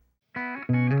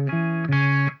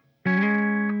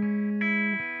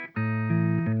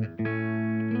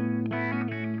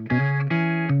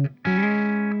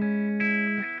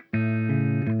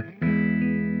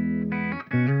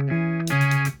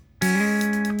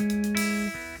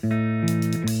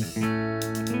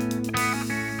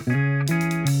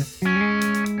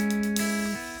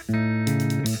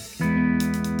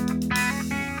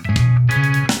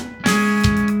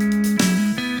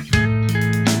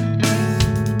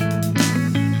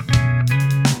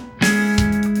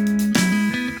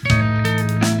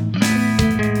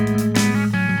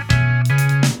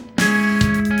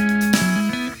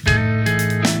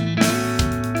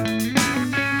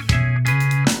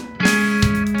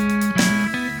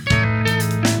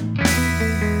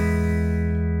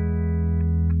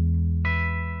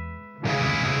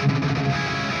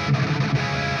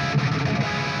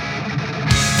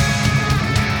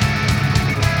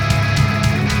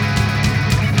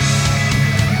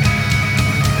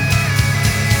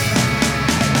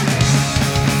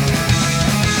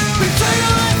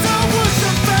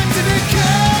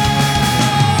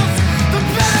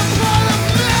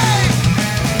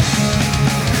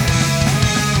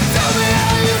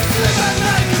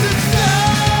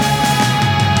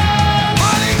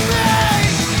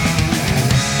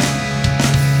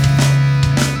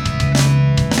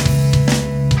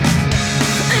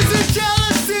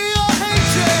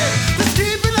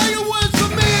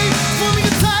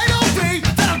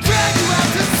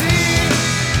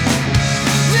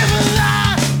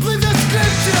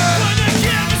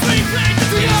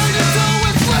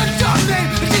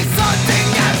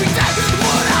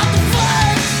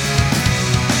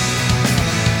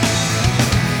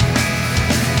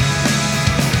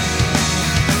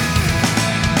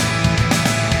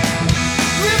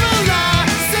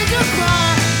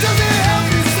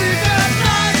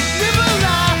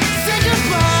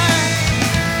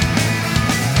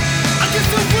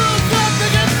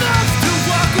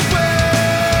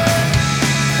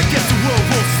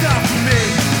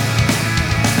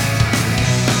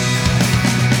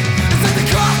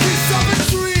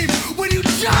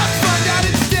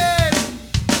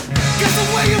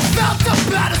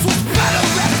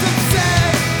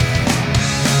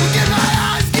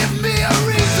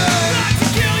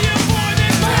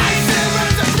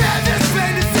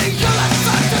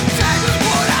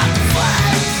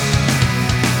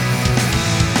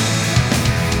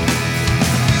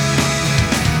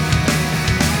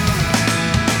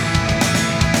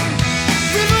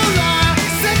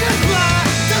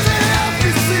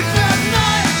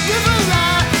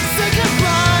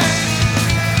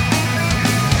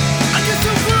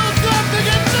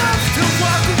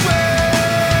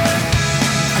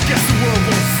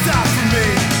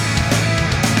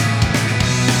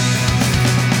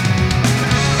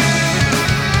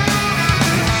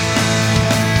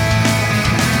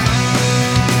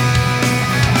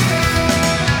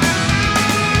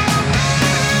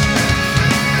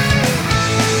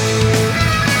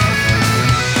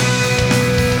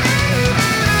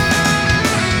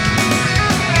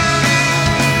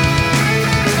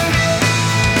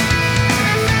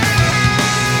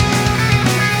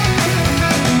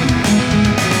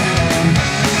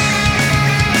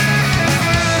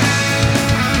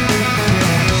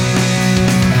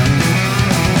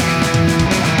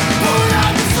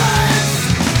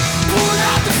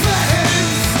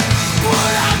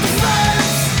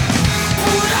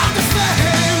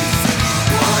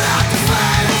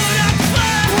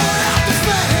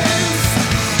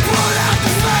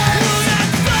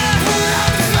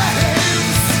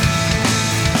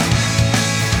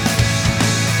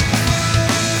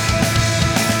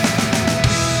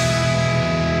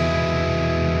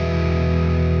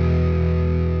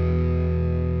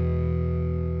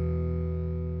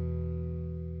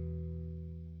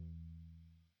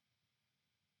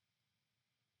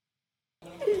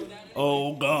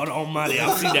Oh, God almighty,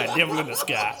 I see that devil in the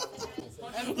sky.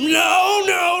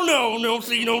 No,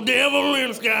 see no devil in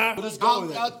the sky. Let's go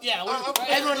with it.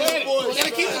 Everyone, we're gonna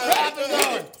keep the crap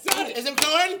going. Is it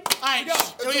going? All right,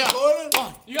 here we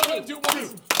go. You gotta do one.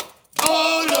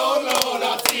 Oh, Lord,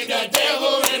 I see the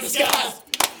devil in the sky.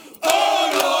 Oh,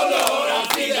 Lord, I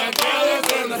see the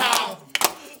devil in the house.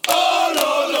 Oh,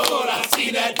 Lord, I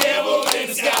see that devil in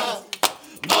the sky.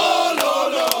 Oh,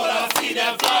 Lord, I see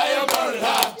that fire burning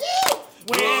hot.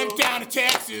 Went down to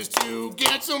Texas to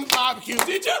get some barbecue.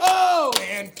 Did you? Oh!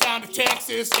 Went down to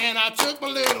Texas and I took my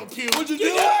little pew. What'd you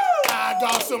do? I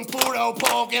got some pulled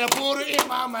pork and I put it in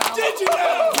my mouth. Did you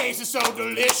know? Tasted so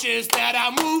delicious that I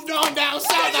moved on down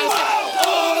south.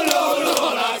 Oh,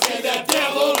 Lord, I see that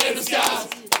devil in the sky.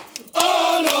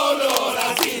 Oh, Lord,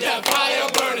 I see that fire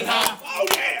burning hot. Oh,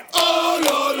 yeah. Oh,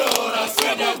 Lord, I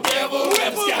see that devil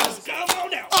in the sky. Come on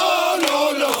now.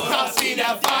 Oh, Lord, I see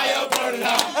that fire burning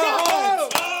hot.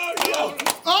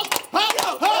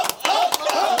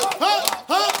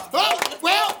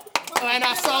 When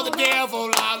I saw the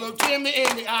devil, I looked him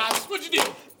in the eyes. What'd you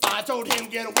do? I told him,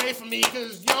 get away from me,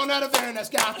 because you're not a very nice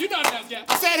guy. You're not a nice guy.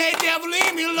 I said, hey, devil,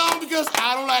 leave me alone, because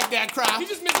I don't like that crowd. You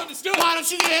just misunderstood. Why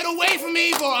don't you get away from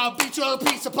me, or I'll beat you a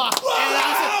piece apart. And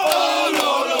I said, oh,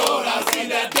 Lord, I see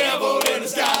that devil in the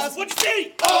skies. What'd you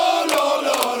see? Oh,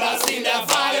 Lord, I see that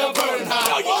fire burning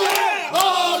hot.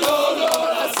 Oh,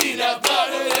 Lord, I see that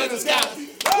fire in the sky.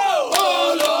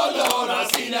 Oh, Lord, I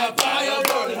see that fire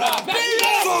burning hot.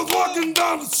 So I was walking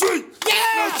down the street,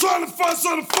 not trying to find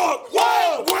something to fuck.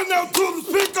 Went out to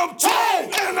the pickup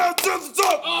truck, and I just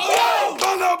up. Oh,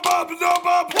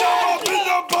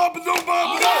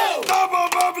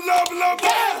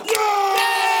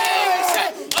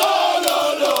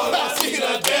 Lord, I see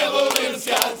the devil in the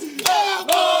sky.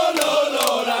 Oh,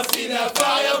 Lord, I see that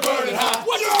fire burning hot.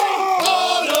 Oh,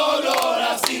 Lord,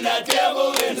 I see that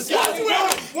devil in the sky.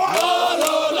 Oh,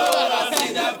 Lord, I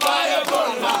see that fire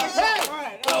burning hot.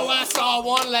 Oh, I saw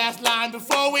one last line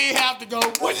before we have to go.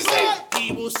 What'd you say?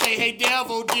 He will say, hey,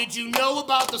 devil, did you know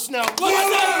about the snow?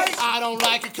 I don't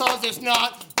like it because it's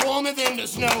not warmer than the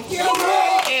snow.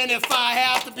 And if I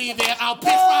have to be there, I'll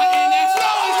piss right in that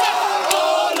snow.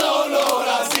 Oh, Lord,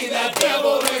 I see that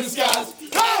devil in the skies.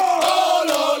 Oh,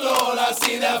 Lord, I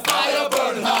see that fire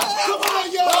burning hot.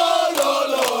 Oh,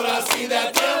 Lord, I see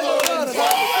that devil in the skies.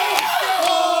 Oh,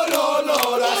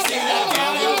 Lord, I see that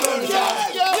fire burning hot.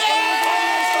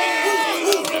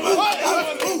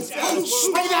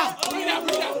 Bring it out.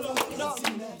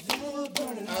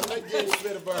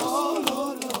 Oh,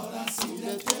 Lord, I see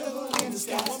that devil in the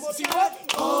skies. See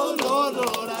what? Oh,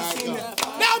 Lord, I see that.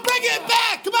 Now bring it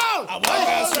back. Come on. I walked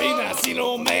down the street and I seen an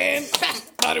old man.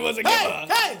 Thought he was a giver.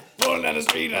 Hey. Rolling down the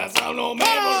street and I saw an old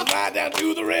man rolling right down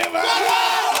to the river.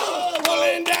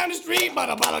 Rolling down the street, but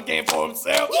a bottle came for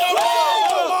himself.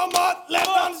 No more mud left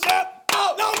on the shelf.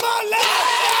 No more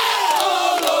left.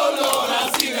 Oh, Lord, I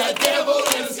see that devil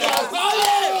in the sky. Oh,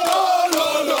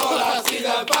 Lord, I see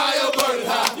that fire burning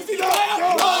hot. You see the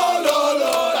fire? Oh,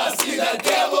 Lord, I see that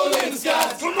devil in the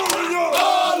sky.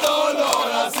 Oh,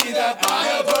 Lord, I see that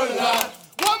fire burning hot.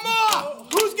 One more.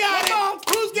 Who's got it?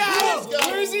 Who's got it?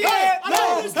 Where is he at?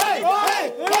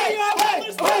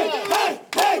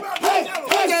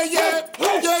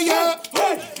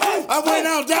 I went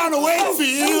out down to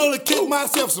Wakefield to kick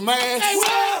myself some ass.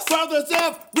 Father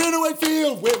F, been to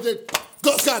Wakefield with the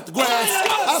guts got the grass.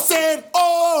 I said,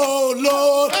 oh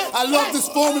Lord, I love this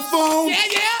foamy foam.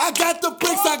 I got the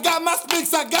bricks, I got my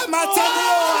sticks, I got my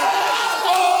tenderloin.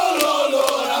 Oh,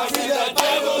 Lord, I see that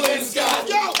devil in the sky.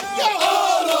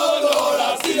 Oh, Lord,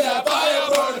 I see that fire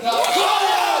burning hot.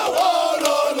 Oh,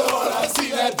 Lord, I see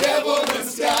that devil in the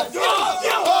sky.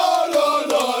 Oh,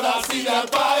 Lord, I see that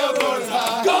fire burning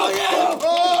hot.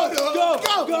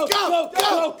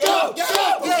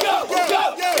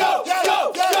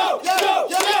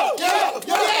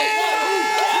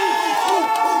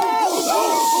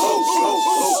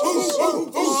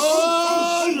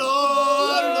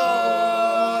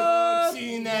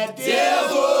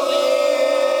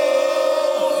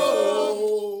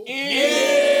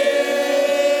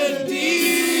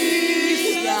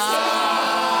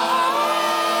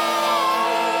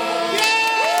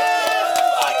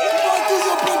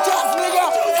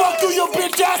 Fuck you,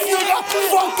 bitch ass nigga.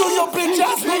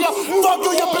 Fuck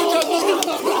you, bitch ass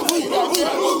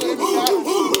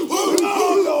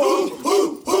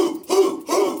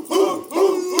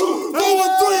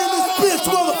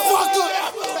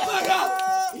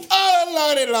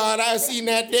Lord, I seen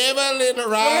that devil in the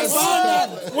rise.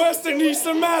 Western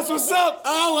Eastern Mass, what's up?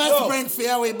 Oh, West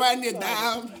Springfield, we burn it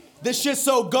down. This shit's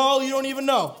so gall, you don't even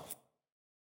know.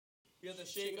 You got the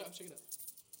shake up, shake it up.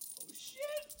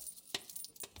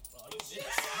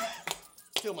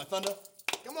 Steal my thunder.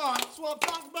 Come on, that's what I'm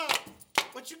talking about.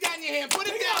 What you got in your hand? Put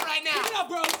it down right now. Pick it up,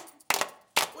 bro.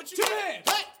 What you Two got? hands.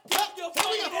 Hey, Clap your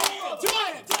fucking hands. Two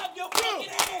hands. Clap your fucking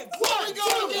hands. One, two, three, go.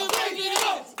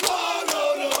 Oh,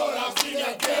 Lord, I see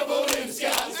that devil in the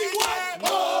sky. See what?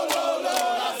 Oh, Lord,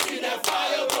 I see that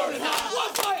fire burning high.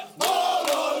 What fire?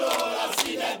 Oh, Lord, I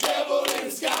see that devil in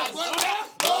the sky.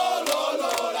 Oh,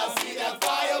 Lord, I see that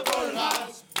fire burning high.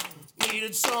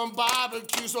 Needed some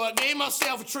barbecue, so I gave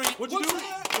myself a treat. What'd you do?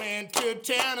 Went to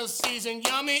Tennessee's and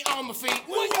yummy on my feet.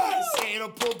 Ate a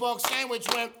pulled pork sandwich,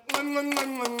 went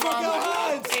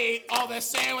ate all that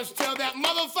sandwich till that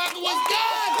motherfucker was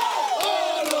done.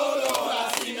 Oh, Lord, I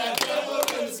see that devil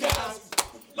in the skies.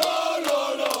 Lord,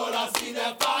 I see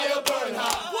that fire burn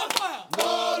high. What fire?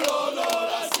 Lord,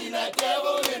 I see that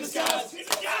devil in the skies.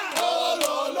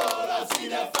 Lord, I see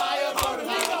that fire burn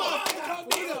high.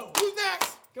 Incognito. Who's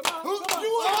next? Come on. Who? Come on. You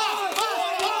are.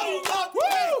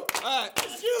 Woo! Alright,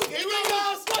 Here we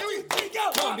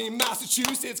go. call me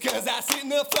Massachusetts, cause I sit in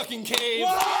the fucking cave.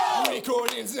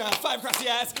 Recordings, 5 across the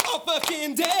ass all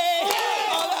fucking day.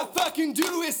 All I fucking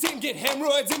do is sit and get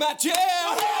hemorrhoids in my chair.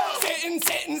 Sit,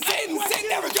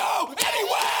 never go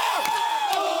anywhere.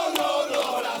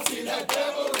 Lord, I see that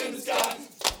devil in the sky.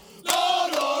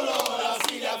 Lord, I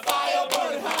see that fire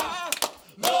burning high.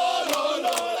 Lord,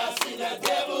 I see that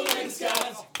devil in the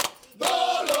skies.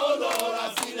 Lord,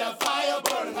 I see that fire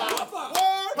burning high.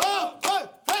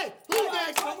 Hey, who's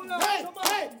next? Hey,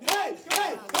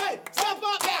 step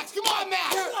up, Max. Come on,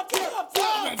 Max.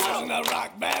 Been pushing the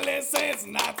rock valley since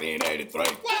 1983. You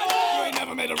ain't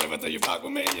never made a river till you fuck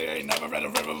with me. You ain't never read a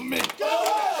river with me.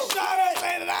 Sorry,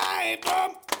 say that I ain't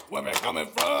from where we're coming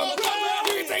from.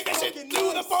 You can take that shit to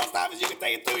the post office. You can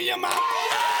take it to your mouth. Lord,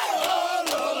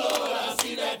 I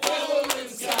see that devil in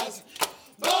the skies.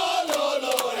 Lord, I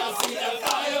see that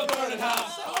fire burning high.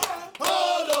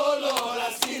 Lord, I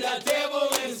see that devil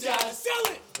in the skies.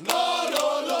 Lord,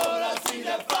 I see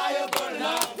that fire burning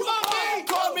high.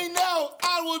 Call me now,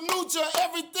 I will nurture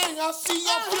everything. I see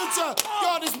your future.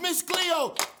 Yo, this Miss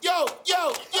Cleo. Yo.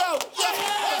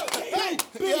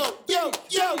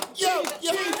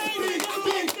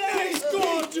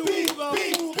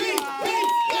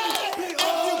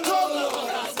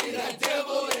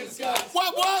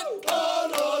 What?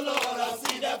 Oh, Lord, I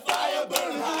see that fire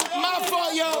burning high. My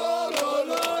fault, yo. Oh,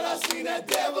 Lord, I see that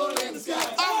devil in the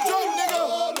sky. I'm drunk, nigga.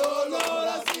 Oh, Lord,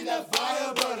 I see that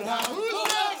fire burning high.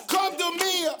 Come to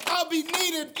me, I'll be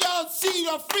needed. Y'all see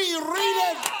the free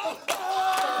reading.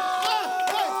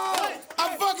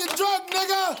 I'm fucking drunk,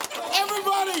 nigga.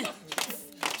 Everybody,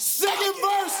 second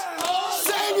verse.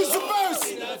 Save me some verse.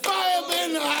 Fire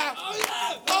burning high.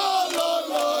 Oh,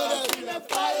 Lord, I see that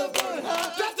fire burning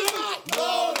high. That's the mic.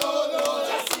 Lord, I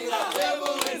see that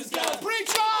devil in the sky. Preach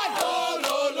on.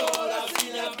 Oh, Lord, I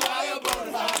see that fire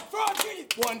burning high.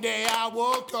 One day I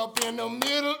woke up in the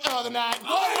middle of the night.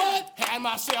 Had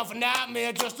myself a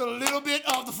nightmare, just a little bit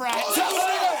of the fright.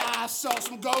 I saw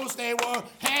some ghosts, they were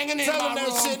hanging in my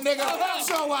room. Shit, nigga.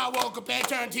 So I woke up and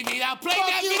turned TV. I played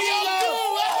that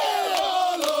video.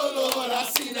 Oh, Lord, I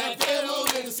see that devil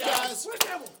in the skies.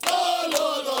 Oh,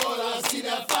 Lord, I see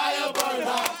that fire burn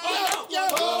high. Oh,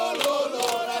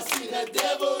 Lord, I see that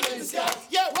devil in the sky.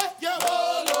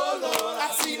 Oh, Lord, I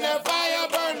see that fire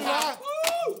burn high.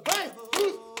 Hey,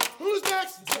 who's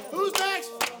next? Who's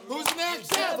next?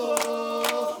 Devil.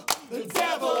 The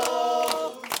devil.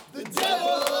 Oh, hey, the devil.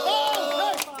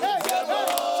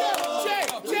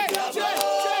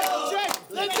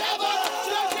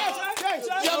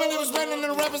 Yeah, my name is Brandon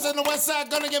and the rappers in the west side.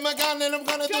 Gonna get my gun and I'm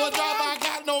gonna do a job. I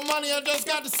got no money, I just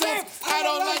got the sense. I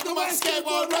don't like the much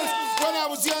skateboard race. When I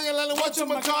was young and like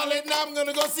whatchamacallit, now I'm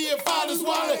gonna go see your father's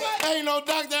wallet. Ain't no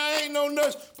doctor, ain't no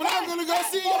nurse, but I'm gonna go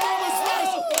see your mama's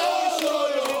first. Oh,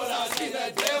 Lord, I see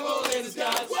that devil in the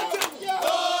skies. Oh,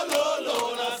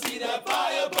 Lord, I see that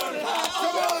fire burning high.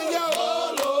 Come on, yo.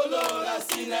 Oh, Lord, I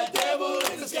see that devil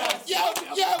in the skies. Oh,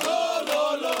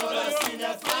 Lord, I see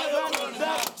that fire burning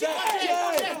high.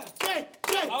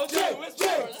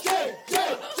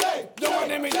 The one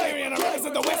named Jerry and I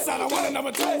represent the west side. I want a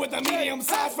number 2 with a medium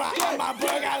size fry. On my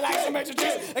burger, I like some extra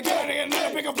cheese. A girl get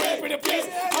another pick up pretty please.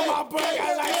 On my burger,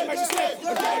 I like some extra steak. A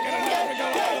girl get another pick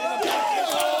up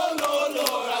Oh,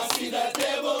 Lord, I see that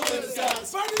devil in the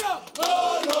skies. Burn it up.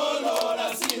 Oh, Lord,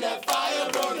 I see that fire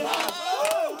burning high.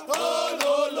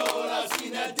 Oh, Lord, I see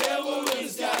that devil in the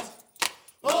skies.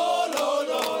 Oh,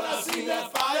 Lord, I see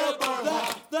that fire burn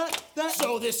high.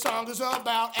 So this song is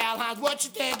about Al Hines. What you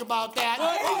think about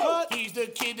that? He's the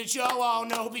kid that you all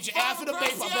know who beat your ass with a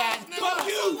baseball bat.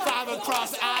 Five across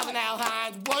the eyes and Al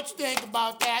Hines. What you think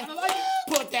about that?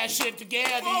 Put that shit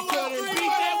together. You couldn't beat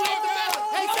that with the battle.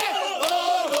 Hey, say,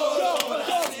 oh, Lord,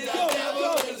 I see that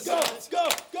devil in the skies. Go.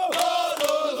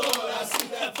 Oh, Lord, I see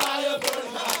that fire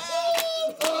burning high.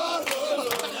 Oh,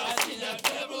 Lord, I see that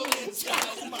devil in the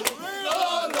skies.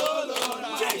 Oh, Lord, I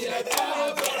see that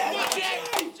fire burning high.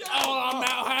 Oh, I'm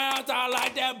Al Hines. I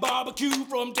like that barbecue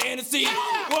from Tennessee.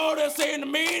 What they saying to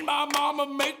me? My mama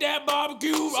make that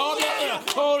barbecue.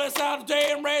 Oh, that's out of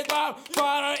day and raise my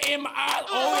fire in my eyes.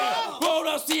 Oh, yeah. What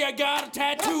I see, I got a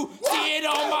tattoo. See it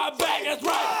on my back. That's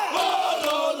right.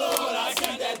 Oh, Lord, I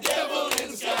see that devil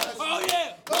in the skies. Oh,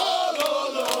 yeah.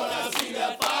 Oh, Lord, I see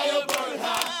that fire burning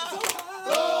high.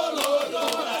 Oh,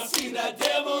 Lord, I see that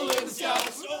devil in the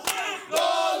skies.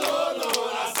 Oh,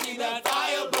 Lord, I see that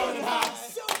fire burning high.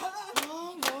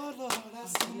 Oh, Lord, I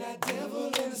see that devil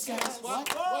in the skies.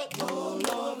 What? Oh,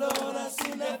 Lord, I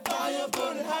see that fire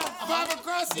burning high. Five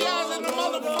across the eyes in the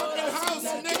motherfucking house,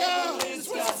 nigga.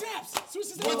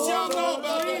 What y'all know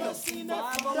about it?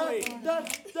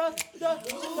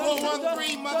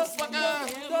 413, motherfucker.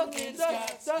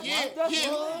 Yeah.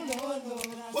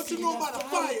 What you know about the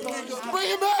fire, nigga?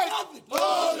 Bring it back.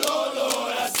 Oh,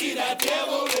 Lord, I see that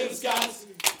devil in the skies.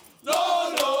 Lord,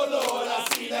 I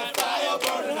see that fire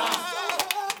burning high.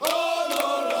 Oh,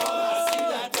 Lord, I see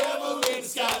that devil in the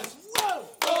skies.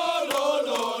 Oh,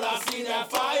 Lord, I see that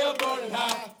fire burning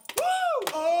high.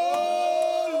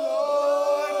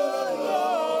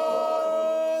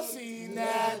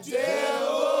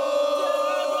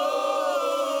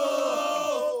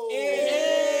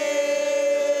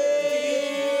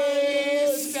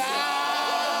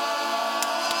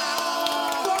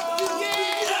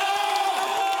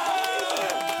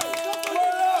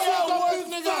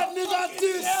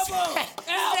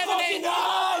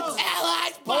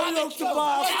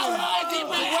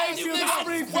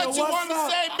 What you want to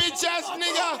say, bitch ass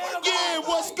nigga? Yeah,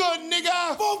 what's good,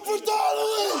 nigga? Vote for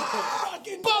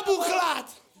Donnelly! Bubble clot!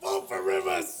 Vote for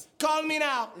Rivers. Call me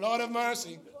now. Lord of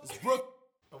mercy. It's Brooke.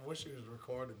 I wish he was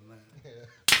recording that.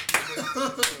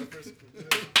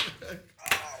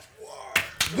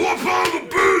 What part of the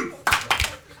beat?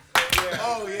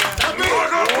 Oh, yeah. I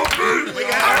got the beat. We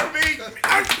got the beat.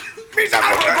 I got the beat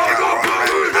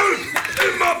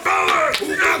in my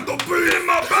belly. Got the beat in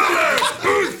my belly.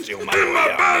 In my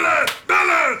belly.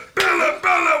 Belly.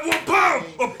 1 pound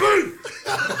of beef.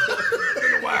 You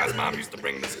know why his mom used to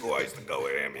bring me to school? I used to go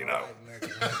with him, you know.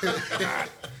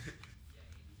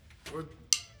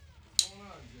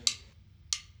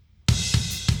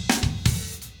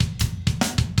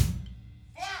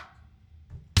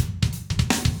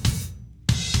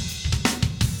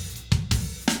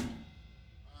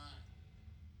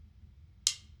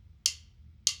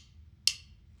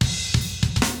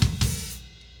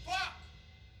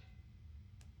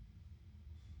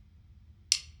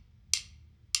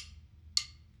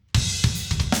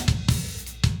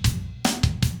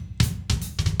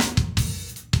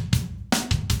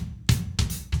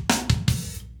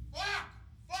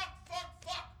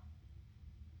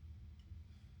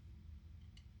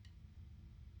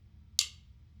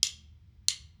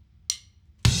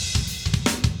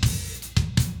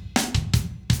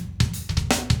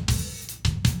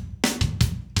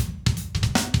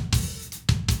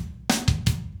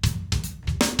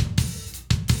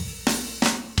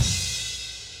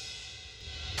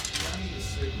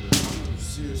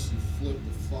 Seriously, flip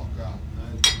the fuck out. I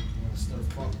want to start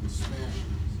fucking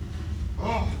smashing.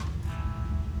 Oh.